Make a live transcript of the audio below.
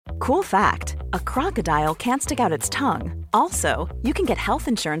Cool fact, a crocodile can't stick out its tongue. Also, you can get health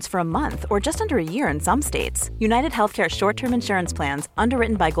insurance for a month or just under a year in some states. United Healthcare short-term insurance plans,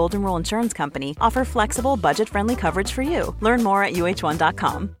 underwritten by Golden Rule Insurance Company, offer flexible, budget-friendly coverage for you. Learn more at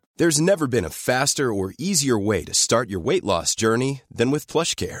uh1.com. There's never been a faster or easier way to start your weight loss journey than with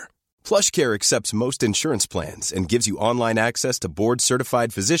PlushCare. PlushCare accepts most insurance plans and gives you online access to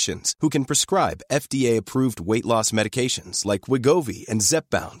board-certified physicians who can prescribe FDA-approved weight loss medications like Wegovy and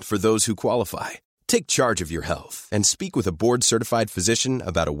Zepbound for those who qualify. Take charge of your health and speak with a board-certified physician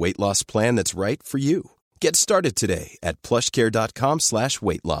about a weight loss plan that's right for you. Get started today at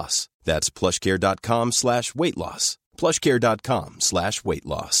plushcare.com/weight loss. That's plushcare.com/weight loss. plushcare.com/weight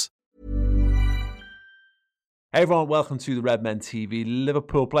loss. Hey everyone, welcome to the Red Men TV.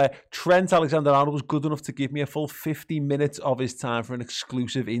 Liverpool player Trent Alexander-Arnold was good enough to give me a full 50 minutes of his time for an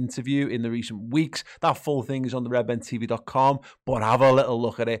exclusive interview in the recent weeks. That full thing is on the redmentv.com, but have a little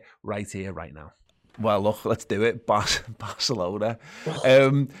look at it right here, right now. Well, look, let's do it. Barcelona.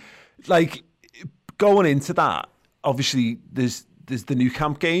 Going into that, obviously there's the Nou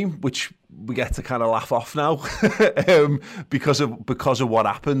Camp game, which we get to kind of laugh off now because of what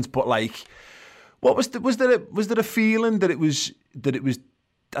happened. But like, what was there a feeling that it was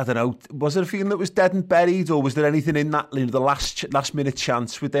I don't know, was there a feeling that was dead and buried, or was there anything in that, the last minute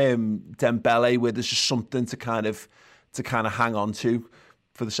chance with Dembele where there's just something to kind of hang on to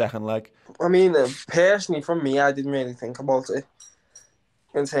for the second leg? I mean, personally, from me, I didn't really think about it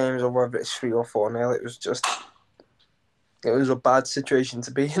in terms of whether it's 3 or 4-0. It was a bad situation to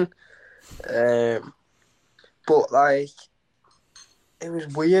be in. But like, it was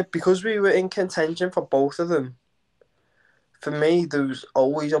weird because we were in contention for both of them. For me, there was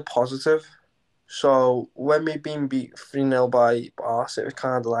always a positive. So when we'd been beat 3-0 by Barca, it was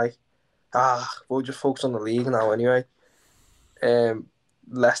kind of like, we'll just focus on the league now anyway.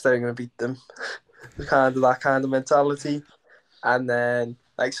 Leicester are going to beat them. It was kind of that kind of mentality. And then,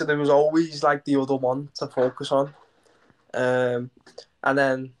 so there was always the other one to focus on. And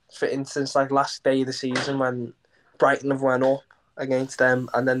then, for instance, last day of the season when Brighton have went up against them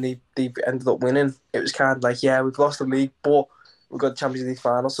and then they ended up winning, it was kind of we've lost the league, but we've got the Champions League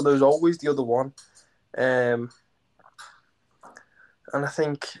final. So there was always the other one. And I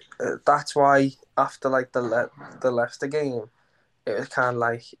think that's why after the Leicester game, it was kind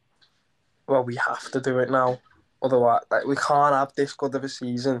of well, we have to do it now. Otherwise, we can't have this good of a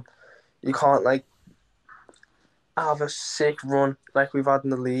season. You can't have a sick run like we've had in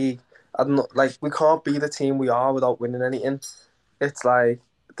the league. We can't be the team we are without winning anything. It's the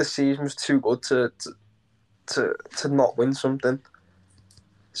season was too good to not win something.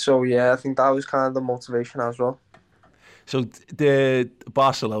 So yeah, I think that was kind of the motivation as well. So the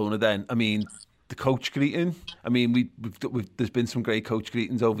Barcelona then, I mean, the coach greeting. I mean, we've there's been some great coach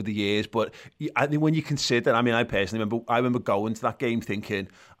greetings over the years, but I think when you consider, I mean, I personally remember going to that game thinking,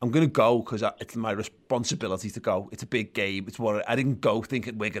 I'm going to go because it's my responsibility to go. It's a big game. It's what I didn't go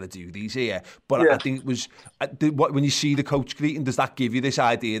thinking we're going to do these here. But yeah. I think it was when you see the coach greeting, does that give you this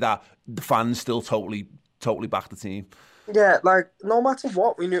idea that the fans still totally back the team? Yeah, no matter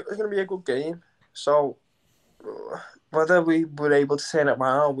what, we knew it was going to be a good game. So whether we were able to turn it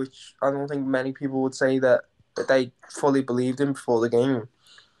around, which I don't think many people would say that they fully believed in before the game.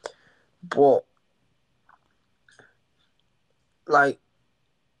 But,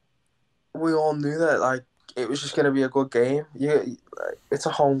 we all knew that, it was just going to be a good game. It's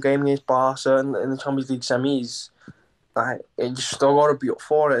a home game against Barca in the Champions League semis. You still got to be up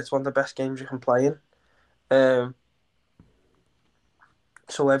for it. It's one of the best games you can play in.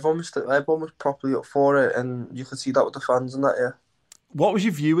 So everyone was properly up for it, and you could see that with the fans and that, yeah. What was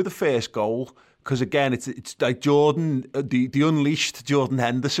your view of the first goal? Because again, it's like Jordan, the unleashed Jordan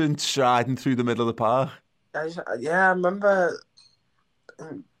Henderson striding through the middle of the park. I remember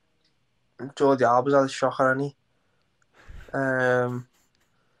Jordi Alba's had a shocker, hadn't he? And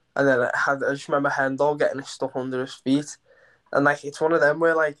then I just remember Hendel getting his stuff under his feet, and it's one of them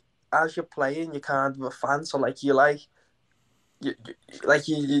where as you're playing, you can't be a fan, so your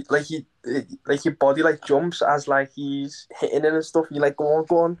body jumps as he's hitting it and stuff. You're go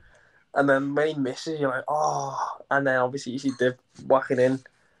on, and then when he misses, you're oh, and then obviously you see Div whack it in,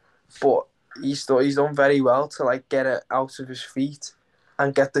 but he's done very well to get it out of his feet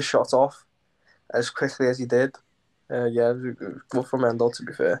and get the shot off as quickly as he did. Yeah, it was good for Mendel, to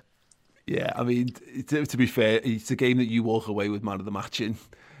be fair. Yeah, I mean, to be fair, it's a game that you walk away with man of the match in.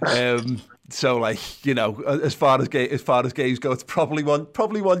 So, as far as games go, it's probably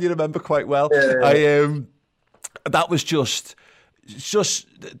one you remember quite well. Yeah. That was just it's just,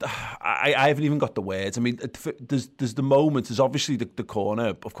 I haven't even got the words. I mean, there's the moment, there's obviously the corner,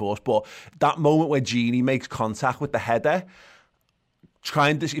 of course, but that moment where Gini makes contact with the header, try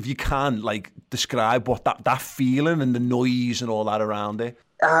and, if you can, like, describe what that feeling and the noise and all that around it.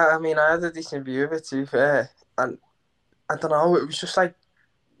 I mean, I had a decent view of it, to be fair. And I don't know, it was just like,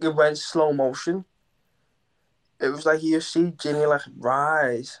 it went slow motion. It was like you see Ginny like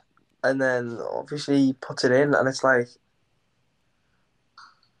rise, and then obviously he puts it in, and it's like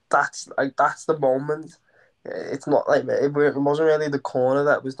that's the moment. It's not like it wasn't really the corner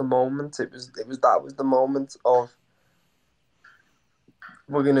that was the moment. It was the moment of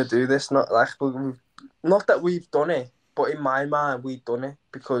we're gonna do this. Not like not that we've done it, but in my mind we've done it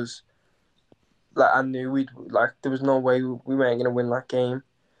because like I knew there was no way we weren't gonna win that game.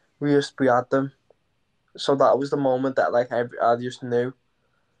 We had them. So that was the moment that like I just knew,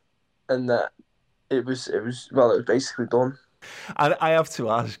 and that it was basically done. And I have to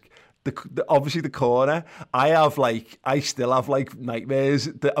ask, obviously the corner, I still have like nightmares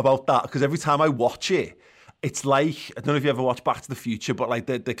about that, because every time I watch it, it's like, I don't know if you ever watched Back to the Future, but like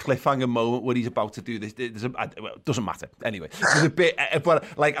the cliffhanger moment where he's about to do this, it doesn't matter. Anyway, there's a bit, but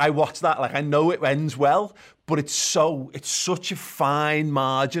like I watch that, like I know it ends well, but it's such a fine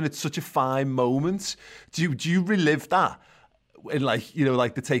margin, it's such a fine moment. Do you relive that in like, you know,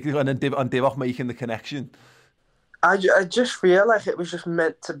 like the take and then Divock making the connection? I just feel like it was just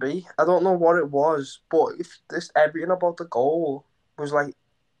meant to be. I don't know what it was, but if everything about the goal was like,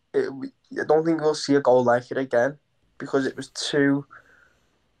 I don't think we'll see a goal like it again, because it was too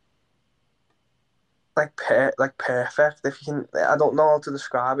like perfect. If you can, I don't know how to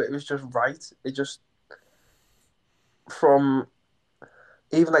describe it. It was just right. It just from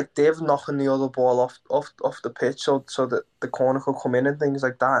even like Div knocking the other ball off the pitch, so that the corner could come in and things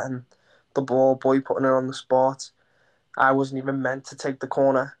like that, and the boy putting it on the spot. I wasn't even meant to take the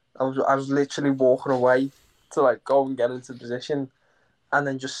corner. I was literally walking away to like go and get into position, and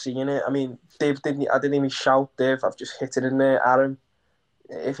then just seeing it. I mean, I didn't even shout, Div, I've just hit it in there at him.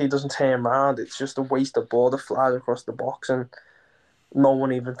 If he doesn't turn around, it's just a waste of ball that flies across the box, and no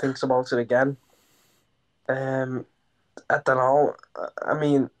one even thinks about it again. I don't know. I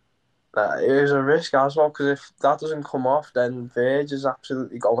mean, it was a risk as well, because if that doesn't come off, then Verge is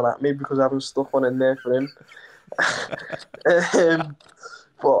absolutely going at me because I haven't stuck one in there for him.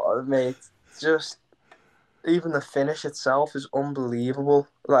 But mate, just even the finish itself is unbelievable.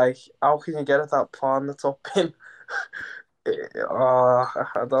 Like, how can you get it that far in the top pin?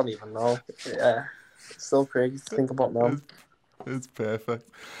 I don't even know. Yeah, it's still crazy to think about now. It's perfect.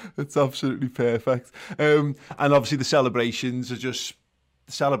 It's absolutely perfect. And obviously the celebrations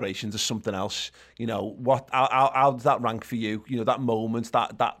are something else. You know, how does that rank for you? You know, that moment,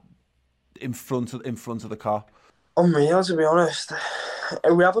 that in front of the car. Unreal, to be honest.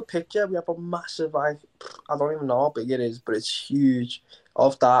 We have a picture. We have a massive, like, I don't even know how big it is, but it's huge.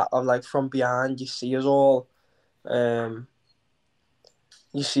 Of that, of like from behind, you see us all. You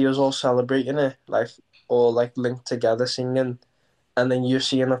see us all celebrating it, like all like linked together singing, and then you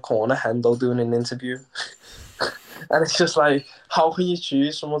see in the corner Hendo doing an interview, and it's just like, how can you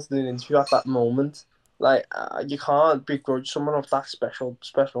choose someone to do an interview at that moment? Like, you can't begrudge someone of that special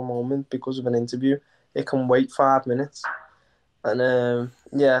moment because of an interview. It can wait 5 minutes, and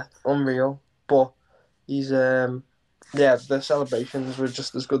yeah, unreal. But he's the celebrations were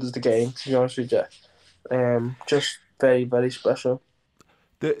just as good as the game, to be honest with you. Just very, very special.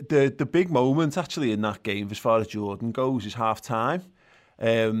 The big moment actually in that game, as far as Jordan goes, is half time.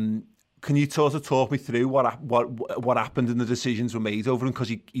 Can you sort of talk me through what happened and the decisions were made over him,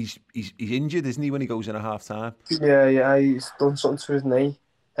 because he's injured, isn't he, when he goes in at half time? Yeah, he's done something to his knee.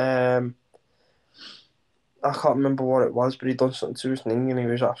 I can't remember what it was, but he done something to his knee, and he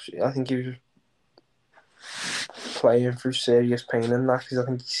was actually, I think he was playing through serious pain in that, because I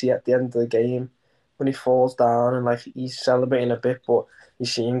think you see at the end of the game when he falls down and like he's celebrating a bit, but you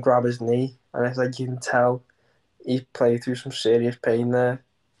see him grab his knee, and it's like you can tell he played through some serious pain there.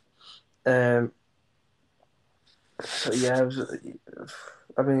 So yeah,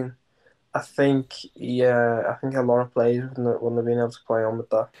 I mean, I think a lot of players wouldn't have been able to play on with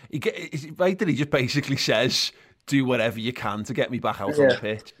that. Is it right that he just basically says, "Do whatever you can to get me back out on the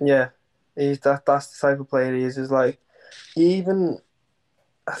pitch"? Yeah, that's the type of player he is. Is like, even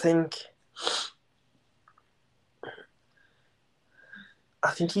I think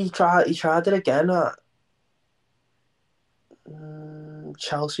he tried it again at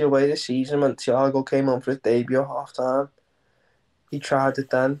Chelsea away this season when Thiago came on for his debut at half time. He tried it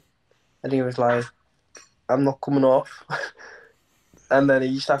then, and he was like, "I'm not coming off." And then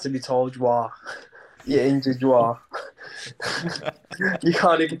he just had to be told, "You are. You're injured, you are." You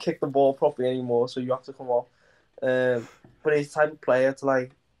can't even kick the ball properly anymore, so you have to come off. But he's the type of player to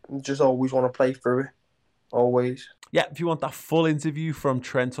like just always want to play through it. Always. Yeah, if you want that full interview from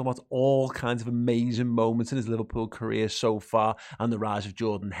Trent on what all kinds of amazing moments in his Liverpool career so far and the rise of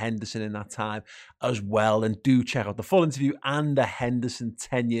Jordan Henderson in that time as well, then do check out the full interview and the Henderson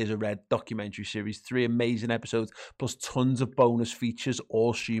 10 Years of Red documentary series. 3 amazing episodes plus tons of bonus features,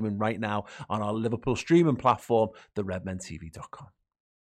 all streaming right now on our Liverpool streaming platform, theredmentv.com.